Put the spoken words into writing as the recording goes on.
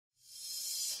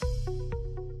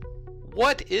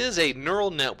What is a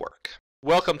neural network?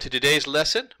 Welcome to today's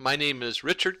lesson. My name is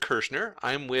Richard Kirshner.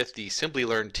 I'm with the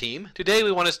Simplilearn team. Today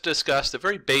we want to discuss the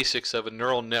very basics of a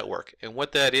neural network and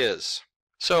what that is.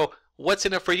 So, what's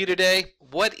in it for you today?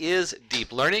 What is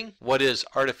deep learning? What is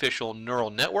artificial neural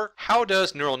network? How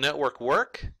does neural network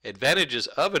work? Advantages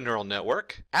of a neural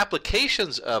network,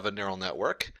 applications of a neural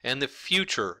network, and the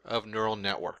future of neural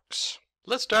networks.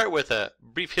 Let's start with a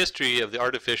brief history of the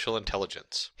artificial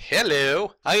intelligence.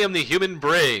 Hello, I am the human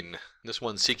brain. This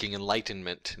one's seeking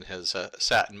enlightenment and has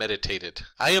sat and meditated.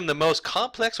 I am the most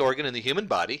complex organ in the human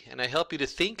body, and I help you to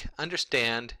think,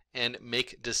 understand, and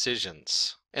make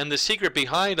decisions. And the secret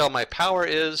behind all my power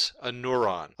is a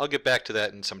neuron. I'll get back to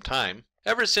that in some time.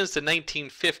 Ever since the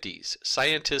 1950s,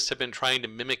 scientists have been trying to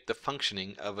mimic the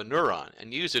functioning of a neuron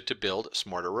and use it to build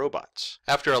smarter robots.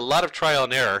 After a lot of trial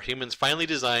and error, humans finally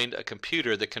designed a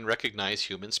computer that can recognize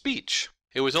human speech.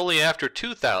 It was only after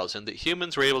 2000 that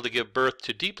humans were able to give birth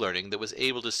to deep learning that was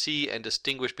able to see and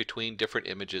distinguish between different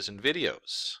images and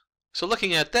videos. So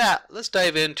looking at that, let's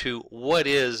dive into what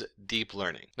is deep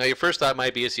learning. Now your first thought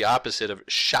might be it's the opposite of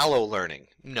shallow learning.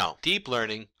 No, deep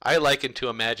learning I liken to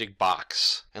a magic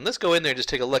box. And let's go in there and just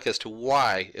take a look as to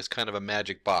why it's kind of a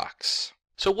magic box.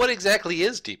 So what exactly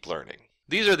is deep learning?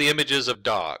 These are the images of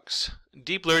dogs.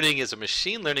 Deep learning is a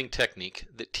machine learning technique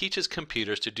that teaches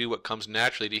computers to do what comes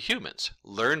naturally to humans.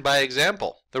 Learn by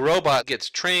example. The robot gets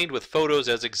trained with photos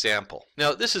as example.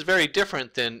 Now this is very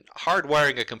different than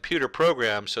hardwiring a computer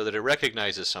program so that it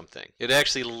recognizes something. It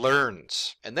actually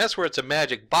learns. And that's where it's a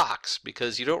magic box,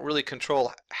 because you don't really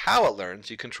control how it learns,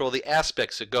 you control the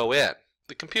aspects that go in.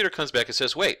 The computer comes back and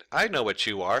says, wait, I know what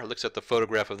you are. It looks at the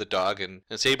photograph of the dog and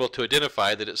it's able to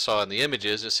identify that it saw in the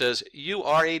images. It says, you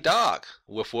are a dog.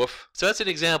 Woof woof. So that's an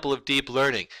example of deep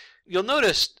learning. You'll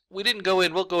notice we didn't go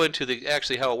in, we'll go into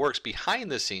actually how it works behind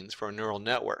the scenes for a neural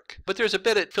network. But there's a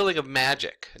bit of feeling of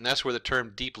magic, and that's where the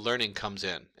term deep learning comes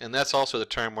in. And that's also the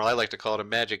term where I like to call it a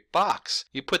magic box.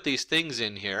 You put these things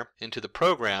in here into the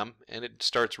program and it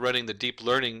starts running the deep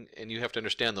learning, and you have to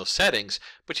understand those settings,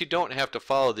 but you don't have to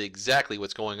follow exactly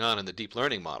what's going on in the deep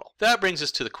learning model. That brings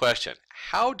us to the question,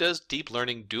 how does deep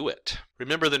learning do it?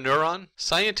 Remember the neuron?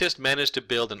 Scientists managed to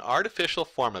build an artificial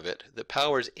form of it that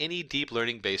powers any deep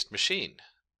learning based machine.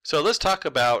 So let's talk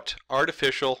about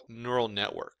artificial neural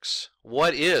networks.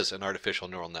 What is an artificial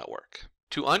neural network?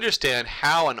 To understand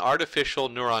how an artificial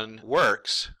neuron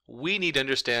works, we need to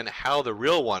understand how the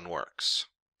real one works.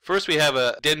 First we have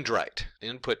a dendrite,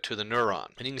 input to the neuron.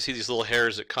 And you can see these little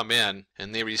hairs that come in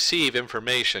and they receive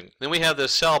information. Then we have the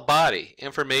cell body.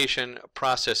 Information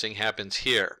processing happens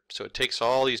here. So it takes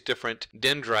all these different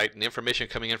dendrite and information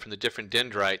coming in from the different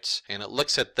dendrites and it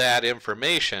looks at that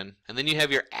information. And then you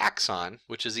have your axon,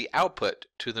 which is the output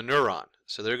to the neuron.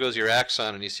 So there goes your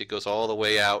axon, and you see it goes all the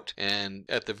way out, and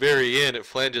at the very end it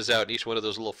flanges out, and each one of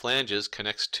those little flanges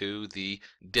connects to the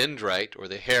dendrite or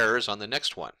the hairs on the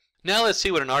next one. Now let's see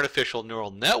what an artificial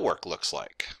neural network looks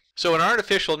like. So in an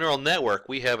artificial neural network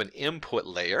we have an input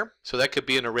layer. So that could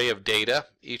be an array of data.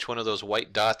 Each one of those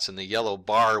white dots in the yellow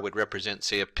bar would represent,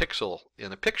 say, a pixel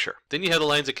in a picture. Then you have the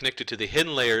lines that connect it to the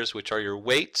hidden layers, which are your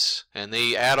weights, and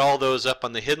they add all those up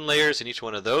on the hidden layers, and each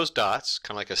one of those dots,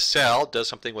 kind of like a cell, does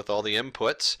something with all the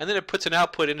inputs, and then it puts an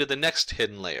output into the next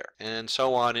hidden layer, and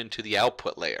so on into the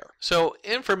output layer. So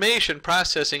information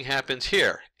processing happens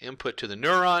here. Input to the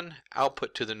neuron,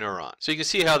 output to the neuron. So you can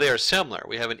see how they are similar.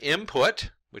 We have an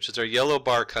input, which is our yellow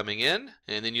bar coming in,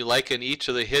 and then you liken each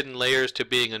of the hidden layers to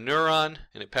being a neuron,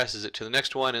 and it passes it to the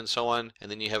next one, and so on,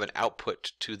 and then you have an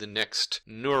output to the next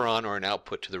neuron or an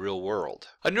output to the real world.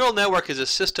 A neural network is a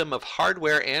system of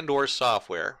hardware and or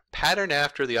software patterned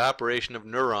after the operation of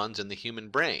neurons in the human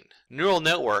brain. Neural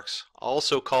networks,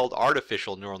 also called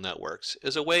artificial neural networks,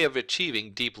 is a way of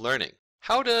achieving deep learning.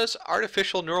 How does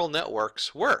artificial neural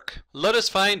networks work? Let us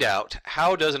find out,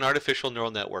 how does an artificial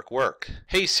neural network work?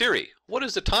 Hey Siri, what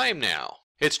is the time now?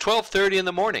 It's 12:30 in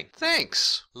the morning.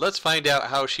 Thanks. Let's find out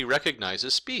how she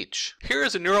recognizes speech. Here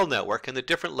is a neural network and the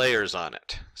different layers on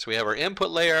it. So we have our input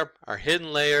layer, our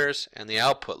hidden layers, and the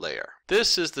output layer.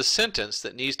 This is the sentence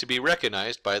that needs to be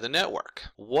recognized by the network.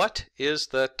 What is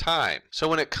the time? So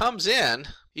when it comes in,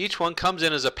 each one comes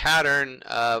in as a pattern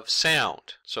of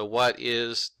sound. So what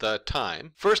is the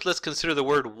time? First let's consider the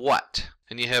word what.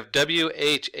 And you have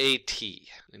W-H-A-T.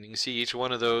 And you can see each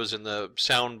one of those in the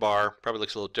sound bar, probably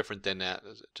looks a little different than that,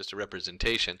 just a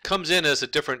representation, comes in as a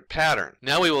different pattern.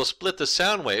 Now we will split the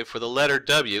sound wave for the letter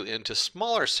W into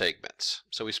smaller segments.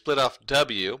 So we split off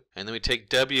W, and then we take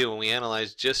W and we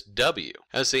analyze just W.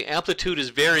 As the amplitude is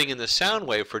varying in the sound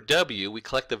wave for W, we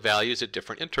collect the values at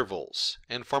different intervals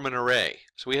and form an array.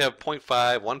 So we have 0.5,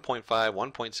 1.5,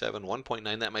 1.7,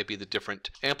 1.9, that might be the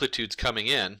different amplitudes coming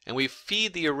in, and we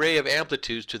feed the array of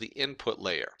amplitudes to the input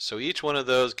layer. So each one of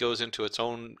those goes into its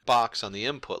own box on the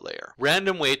input layer.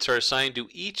 Random weights are assigned to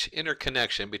each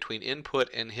interconnection between input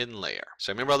and hidden layer.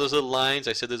 So remember all those little lines?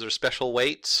 I said those are special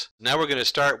weights. Now we're going to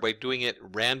start by doing it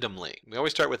randomly. We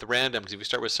always start with random because if you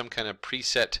start with some kind of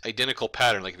preset identical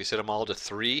pattern, like if you set them all to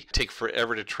 3, it takes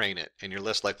forever to train it and you're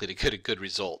less likely to get a good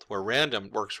result, where random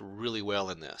works really well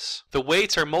in this. The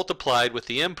weights are multiplied with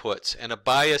the inputs and a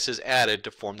bias is added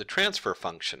to form the transfer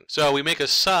function. So we make a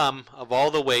sum of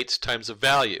all the weights times the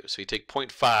value. So you take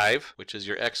 0.5, which is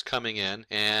your x coming in,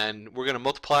 and we're going to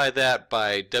multiply that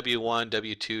by W1,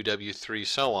 W2, W3,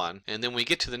 so on. And then when we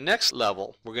get to the next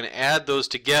level, we're going to add those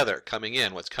together coming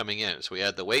in, what's coming in. So we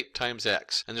add the weight times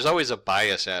x. And there's always a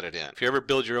bias added in. If you ever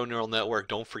build your own neural network,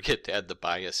 don't forget to add the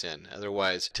bias in.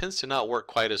 Otherwise, it tends to not work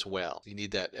quite as well. You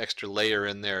need that extra layer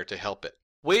in there to help it.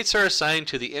 Weights are assigned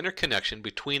to the interconnection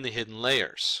between the hidden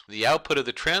layers. The output of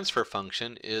the transfer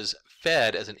function is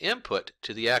fed as an input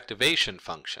to the activation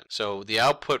function. So the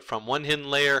output from one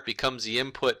hidden layer becomes the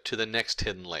input to the next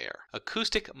hidden layer.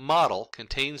 Acoustic model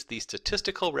contains the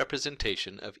statistical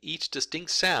representation of each distinct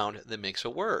sound that makes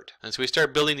a word. And so we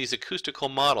start building these acoustical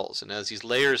models, and as these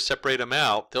layers separate them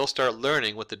out, they'll start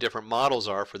learning what the different models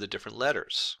are for the different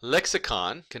letters.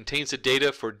 Lexicon contains the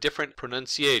data for different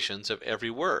pronunciations of every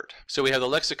word. So we have the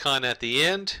lexicon at the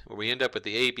end, where we end up with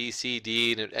the A, B, C,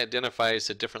 D, and it identifies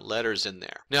the different letters in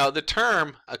there. Now, the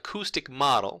term acoustic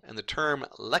model and the term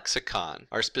lexicon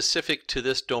are specific to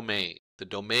this domain, the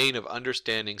domain of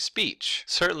understanding speech.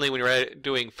 Certainly when you're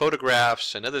doing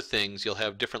photographs and other things, you'll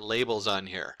have different labels on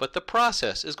here, but the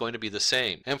process is going to be the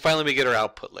same. And finally, we get our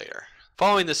output layer.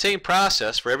 Following the same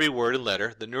process for every word and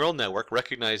letter, the neural network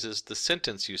recognizes the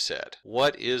sentence you said.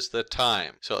 What is the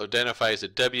time? So it identifies the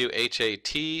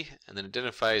W-H-A-T and then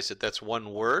identifies that that's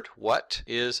one word. What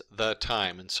is the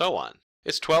time? And so on.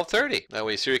 It's 12:30. That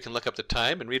way Siri can look up the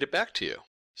time and read it back to you.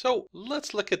 So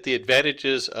let's look at the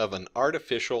advantages of an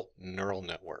artificial neural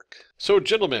network. So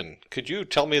gentlemen, could you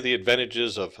tell me the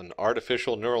advantages of an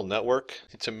artificial neural network?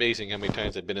 It's amazing how many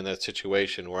times I've been in that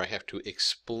situation where I have to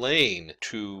explain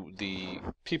to the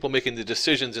people making the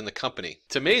decisions in the company.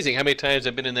 It's amazing how many times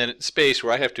I've been in that space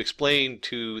where I have to explain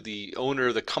to the owner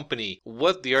of the company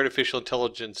what the artificial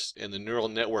intelligence and the neural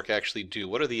network actually do.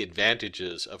 What are the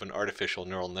advantages of an artificial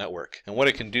neural network and what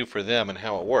it can do for them and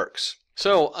how it works.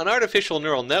 So, an artificial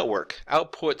neural network,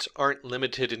 outputs aren't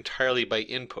limited entirely by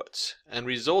inputs, and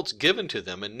results given to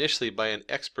them initially by an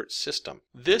expert system.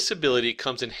 This ability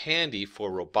comes in handy for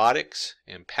robotics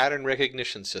and pattern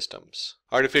recognition systems.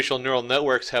 Artificial neural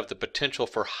networks have the potential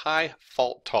for high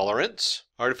fault tolerance.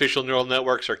 Artificial neural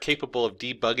networks are capable of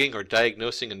debugging or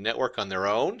diagnosing a network on their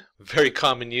own. Very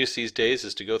common use these days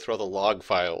is to go through all the log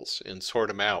files and sort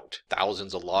them out.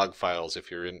 Thousands of log files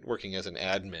if you're working as an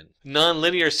admin.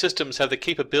 Nonlinear systems have the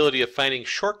capability of finding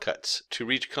shortcuts to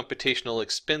reach computational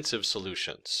expensive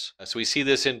solutions. So we see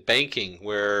this in banking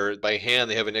where by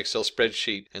hand they have an Excel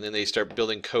spreadsheet and then they start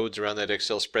building codes around that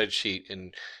Excel spreadsheet,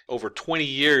 and over 20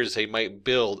 years they might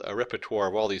build a repertoire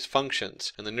of all these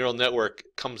functions, and the neural network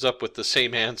comes up with the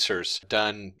same answers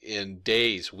done in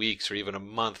days, weeks, or even a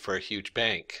month for a huge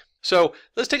bank. So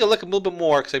let's take a look a little bit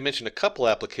more, because I mentioned a couple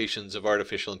applications of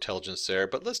artificial intelligence there,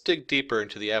 but let's dig deeper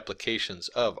into the applications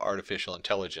of artificial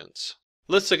intelligence.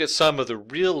 Let's look at some of the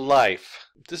real life.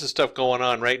 This is stuff going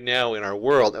on right now in our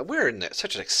world. We're in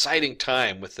such an exciting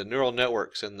time with the neural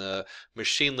networks and the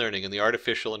machine learning and the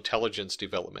artificial intelligence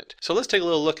development. So let's take a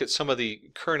little look at some of the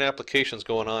current applications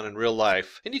going on in real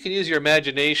life. And you can use your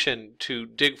imagination to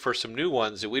dig for some new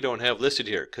ones that we don't have listed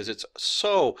here, because it's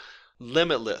so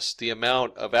limitless, the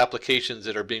amount of applications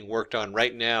that are being worked on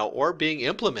right now or being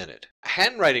implemented.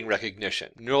 Handwriting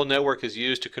recognition. Neural network is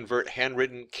used to convert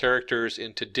handwritten characters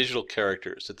into digital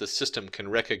characters that the system can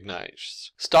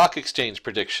recognize. Stock exchange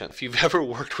prediction. If you've ever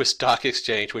worked with stock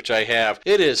exchange, which I have,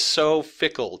 it is so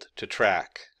fickle to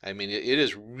track. I mean, it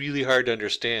is really hard to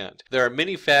understand. There are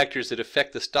many factors that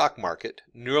affect the stock market.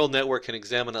 Neural network can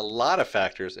examine a lot of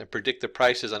factors and predict the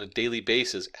prices on a daily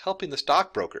basis, helping the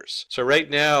stockbrokers. So right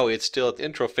now, it's still at the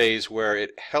intro phase where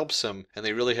it helps them, and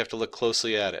they really have to look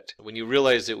closely at it. When you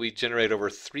realize that we generate generate over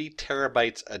 3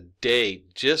 terabytes a day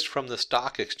just from the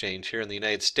stock exchange here in the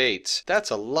United States. That's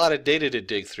a lot of data to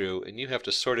dig through, and you have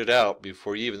to sort it out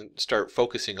before you even start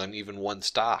focusing on even one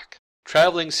stock.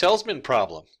 Traveling salesman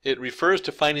problem. It refers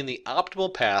to finding the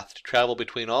optimal path to travel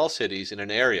between all cities in an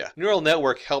area. Neural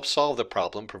network helps solve the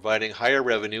problem, providing higher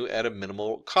revenue at a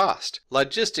minimal cost.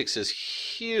 Logistics is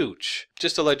huge.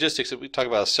 Just the logistics that we talk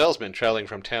about, a salesman traveling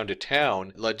from town to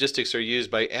town. Logistics are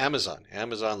used by Amazon.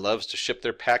 Amazon loves to ship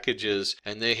their packages,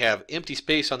 and they have empty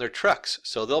space on their trucks.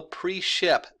 So they'll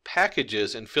pre-ship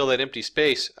packages and fill that empty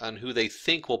space on who they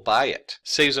think will buy it.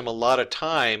 Saves them a lot of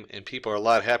time, and people are a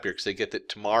lot happier because they get it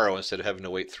tomorrow instead of having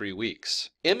to wait 3 weeks.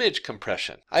 Image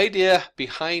compression. Idea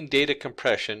behind data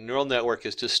compression neural network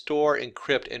is to store,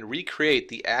 encrypt, and recreate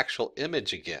the actual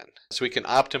image again. So we can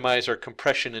optimize our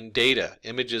compression in data.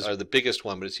 Images are the biggest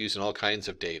one, but it's used in all kinds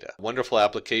of data. Wonderful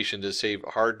application to save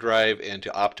hard drive and to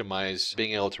optimize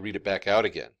being able to read it back out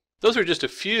again. Those are just a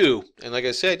few, and like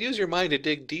I said, use your mind to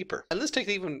dig deeper. And let's take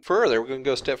it even further. We're going to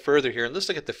go a step further here, and let's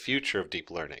look at the future of deep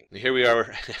learning. And here we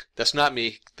are. That's not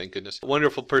me, thank goodness. A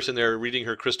wonderful person there reading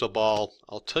her crystal ball.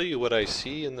 I'll tell you what I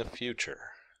see in the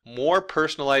future. More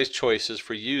personalized choices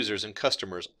for users and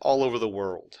customers all over the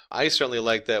world. I certainly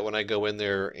like that when I go in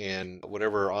there and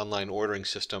whatever online ordering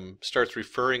system starts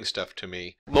referring stuff to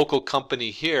me. Local company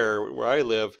here where I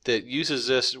live that uses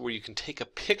this where you can take a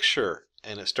picture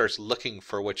and it starts looking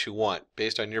for what you want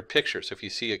based on your picture. So if you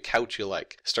see a couch you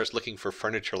like, it starts looking for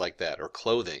furniture like that, or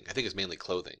clothing. I think it's mainly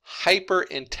clothing. Hyper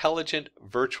intelligent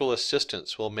virtual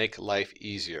assistants will make life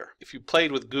easier. If you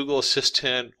played with Google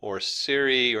Assistant or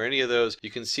Siri or any of those,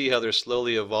 you can see how they're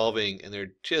slowly evolving, and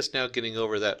they're just now getting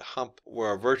over that hump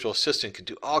where a virtual assistant can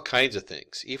do all kinds of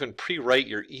things, even pre-write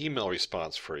your email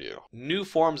response for you. New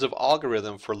forms of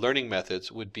algorithm for learning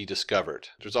methods would be discovered.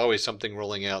 There's always something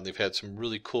rolling out, and they've had some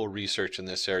really cool research in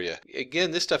this area.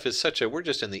 Again, this stuff is we're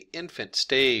just in the infant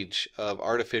stage of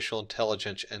artificial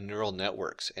intelligence and neural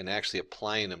networks and actually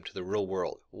applying them to the real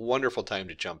world. Wonderful time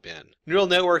to jump in. Neural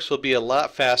networks will be a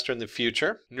lot faster in the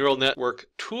future. Neural network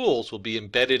tools will be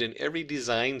embedded in every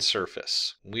design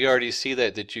surface. We already see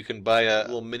that you can buy a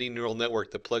little mini neural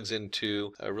network that plugs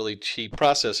into a really cheap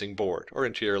processing board or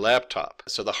into your laptop.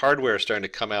 So the hardware is starting to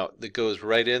come out that goes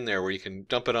right in there where you can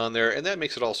dump it on there, and that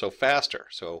makes it also faster.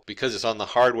 So because it's on the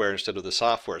hardware instead of the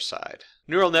software side.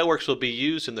 Neural networks will be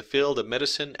used in the field of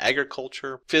medicine,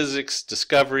 agriculture, physics,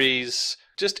 discoveries,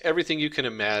 just everything you can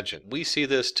imagine. We see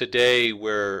this today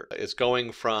where it's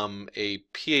going from a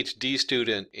PhD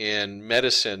student in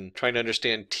medicine trying to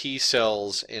understand T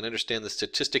cells and understand the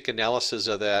statistic analysis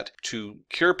of that to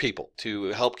cure people, to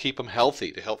help keep them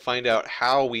healthy, to help find out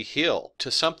how we heal,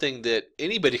 to something that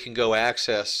anybody can go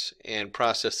access and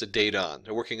process the data on.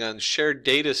 They're working on shared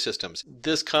data systems.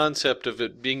 This concept of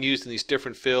it being used in these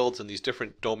different fields and these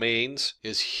different domains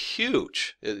is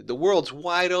huge. The world's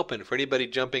wide open for anybody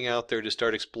jumping out there to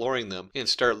start exploring them and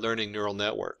start learning neural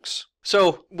networks.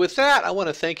 So with that, I want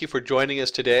to thank you for joining us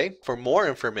today. For more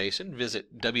information,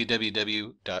 visit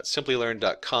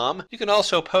www.simplilearn.com. You can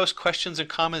also post questions and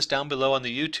comments down below on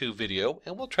the YouTube video,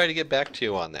 and we'll try to get back to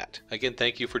you on that. Again,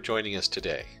 thank you for joining us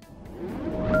today.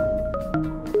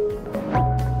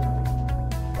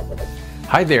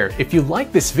 Hi there, if you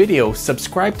like this video,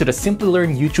 subscribe to the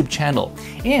Simplilearn YouTube channel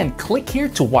and click here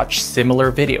to watch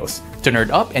similar videos. To nerd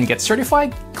up and get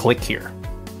certified, click here.